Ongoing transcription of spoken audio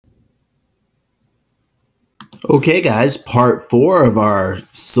Okay, guys, part four of our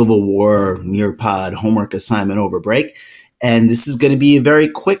Civil War nearpod homework assignment over break. And this is going to be a very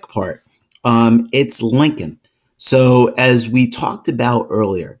quick part. It's Lincoln. So, as we talked about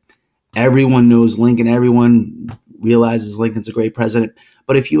earlier, everyone knows Lincoln, everyone realizes Lincoln's a great president.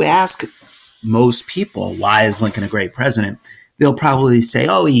 But if you ask most people, why is Lincoln a great president? They'll probably say,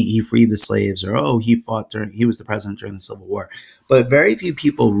 oh, he freed the slaves, or oh, he was the president during the Civil War. But very few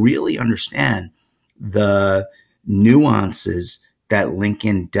people really understand the nuances that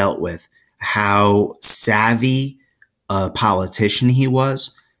Lincoln dealt with, how savvy a politician he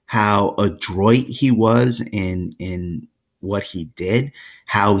was, how adroit he was in what he did,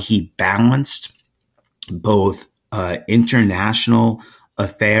 how he balanced both international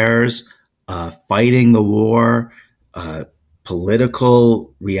affairs, fighting the war, uh,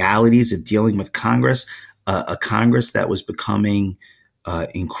 political realities of dealing with Congress, a Congress that was becoming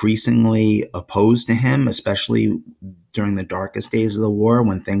increasingly opposed to him, especially during the darkest days of the war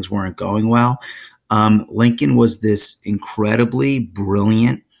when things weren't going well. Lincoln was this incredibly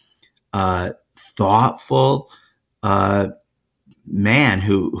brilliant, thoughtful man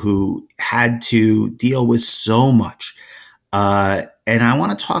who had to deal with so much. And I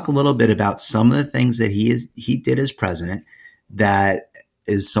want to talk a little bit about some of the things that he did as president that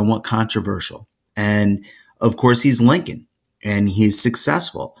is somewhat controversial. And of course, he's Lincoln and he's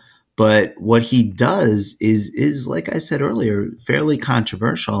successful. But what he does is like I said earlier, fairly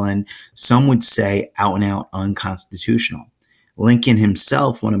controversial, and some would say out and out unconstitutional. Lincoln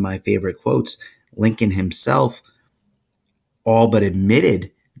himself, one of my favorite quotes, Lincoln himself all but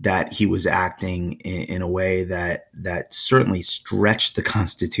admitted that he was acting in a way that certainly stretched the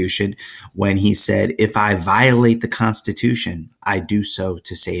Constitution when he said, "If I violate the Constitution, I do so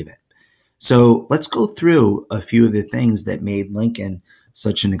to save it." So let's go through a few of the things that made Lincoln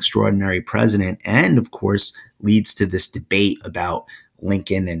such an extraordinary president, and of course leads to this debate about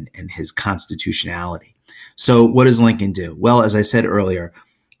Lincoln and his constitutionality. So what does Lincoln do? Well, as I said earlier,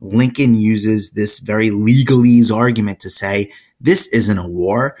 Lincoln uses this very legalese argument to say, this isn't a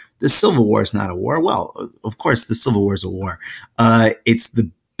war. The Civil War is not a war. Well, of course, the Civil War is a war. It's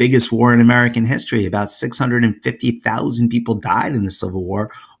the biggest war in American history. About 650,000 people died in the Civil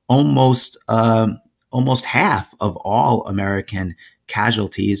War, almost half of all American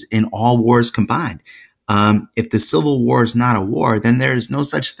casualties in all wars combined. If the Civil War is not a war, then there's no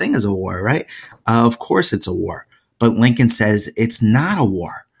such thing as a war, right? Of course it's a war. But Lincoln says it's not a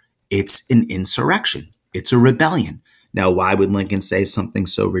war. It's an insurrection. It's a rebellion. Now, why would Lincoln say something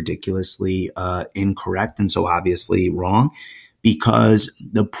so ridiculously incorrect and so obviously wrong? Because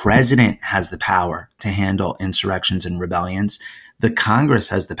the president has the power to handle insurrections and rebellions. The Congress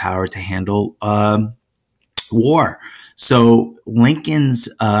has the power to handle war. So Lincoln's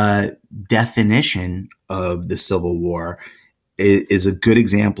definition of the Civil War is a good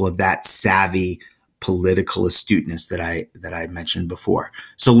example of that savvy political astuteness that I mentioned before.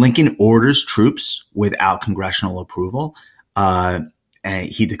 So Lincoln orders troops without congressional approval. And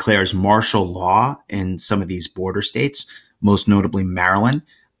he declares martial law in some of these border states, most notably Maryland.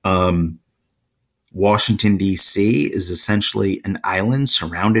 Washington, D.C. is essentially an island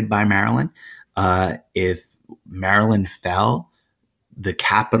surrounded by Maryland. If Maryland fell, the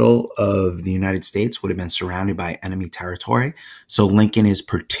capital of the United States would have been surrounded by enemy territory. So Lincoln is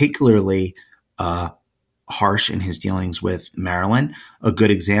particularly harsh in his dealings with Maryland. A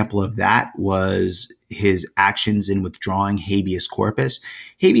good example of that was his actions in withdrawing habeas corpus.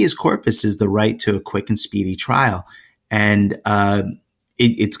 Habeas corpus is the right to a quick and speedy trial. And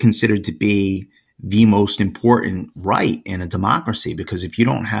it's considered to be the most important right in a democracy, because if you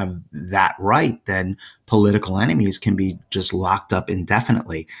don't have that right, then political enemies can be just locked up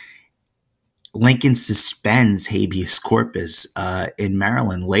indefinitely. Lincoln suspends habeas corpus in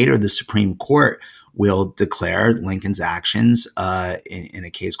Maryland. Later, the Supreme Court will declare Lincoln's actions in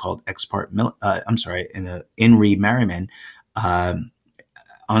a case called in re Merriman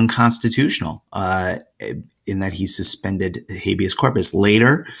unconstitutional in that he suspended habeas corpus.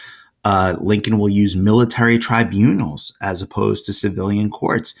 Later, Lincoln will use military tribunals as opposed to civilian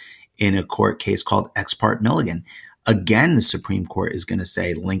courts in a court case called Ex parte Milligan. Again, the Supreme Court is going to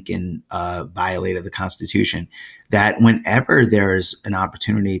say Lincoln violated the Constitution, that whenever there's an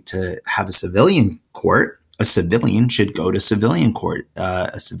opportunity to have a civilian court, a civilian should go to civilian court.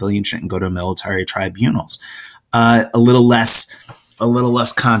 A civilian shouldn't go to military tribunals. A little less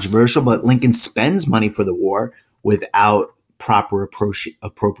controversial, but Lincoln spends money for the war without proper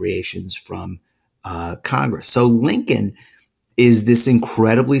appropriations from Congress. So Lincoln is this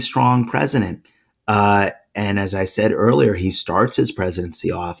incredibly strong president. And as I said earlier, he starts his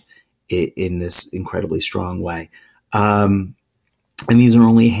presidency off in this incredibly strong way. Um, and these are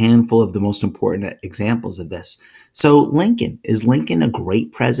only a handful of the most important examples of this. So, Lincoln, is Lincoln a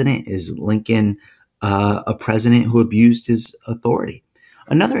great president? Is Lincoln a president who abused his authority?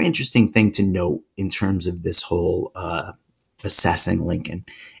 Another interesting thing to note in terms of this whole assessing Lincoln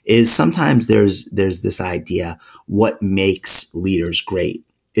is sometimes there's this idea: what makes leaders great?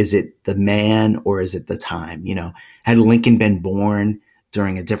 Is it the man or is it the time? Had Lincoln been born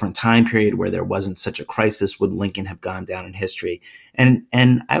during a different time period where there wasn't such a crisis, would Lincoln have gone down in history? And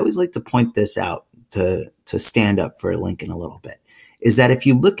I always like to point this out to stand up for Lincoln a little bit. Is that if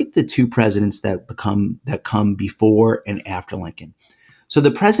you look at the two presidents that come before and after Lincoln, so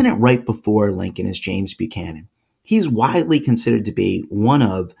the president right before Lincoln is James Buchanan. He's widely considered to be one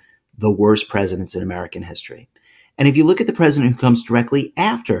of the worst presidents in American history. And if you look at the president who comes directly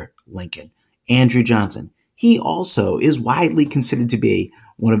after Lincoln, Andrew Johnson, he also is widely considered to be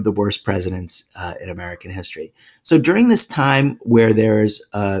one of the worst presidents in American history. So during this time where there's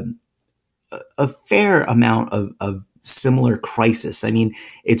a fair amount of similar crisis. I mean,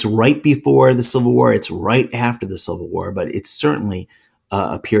 it's right before the Civil War, it's right after the Civil War, but it's certainly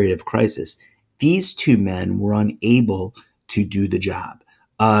a period of crisis. These two men were unable to do the job.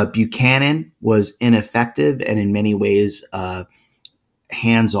 Buchanan was ineffective and in many ways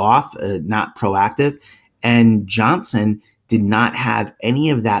hands off, not proactive. And Johnson did not have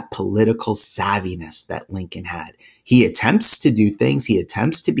any of that political savviness that Lincoln had. He attempts to do things, he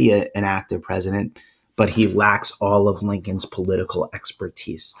attempts to be an active president, but he lacks all of Lincoln's political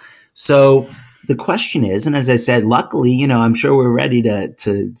expertise. So the question is, and as I said, luckily, I'm sure we're ready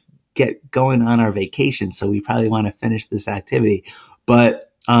to get going on our vacation. So we probably want to finish this activity.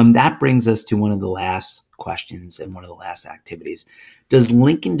 But that brings us to one of the last questions and one of the last activities. Does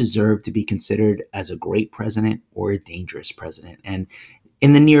Lincoln deserve to be considered as a great president or a dangerous president? And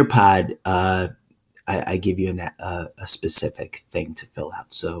in the nearpod, I give you a specific thing to fill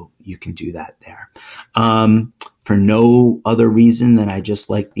out, so you can do that there. For no other reason than I just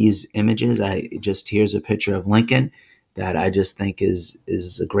like these images. Here's a picture of Lincoln that I just think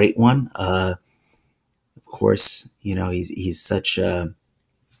is a great one. Of course, he's such an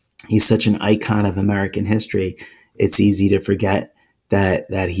icon of American history. It's easy to forget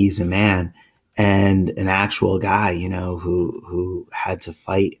that he's a man and an actual guy, who had to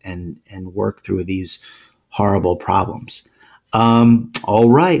fight and work through these horrible problems. All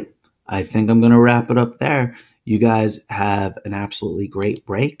right. I think I'm going to wrap it up there. You guys have an absolutely great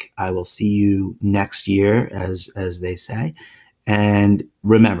break. I will see you next year, as they say. And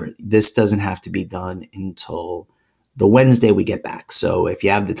remember, this doesn't have to be done until the Wednesday we get back. So if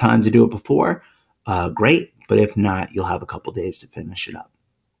you have the time to do it before, great. But if not, you'll have a couple days to finish it up.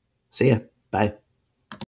 See ya. Bye.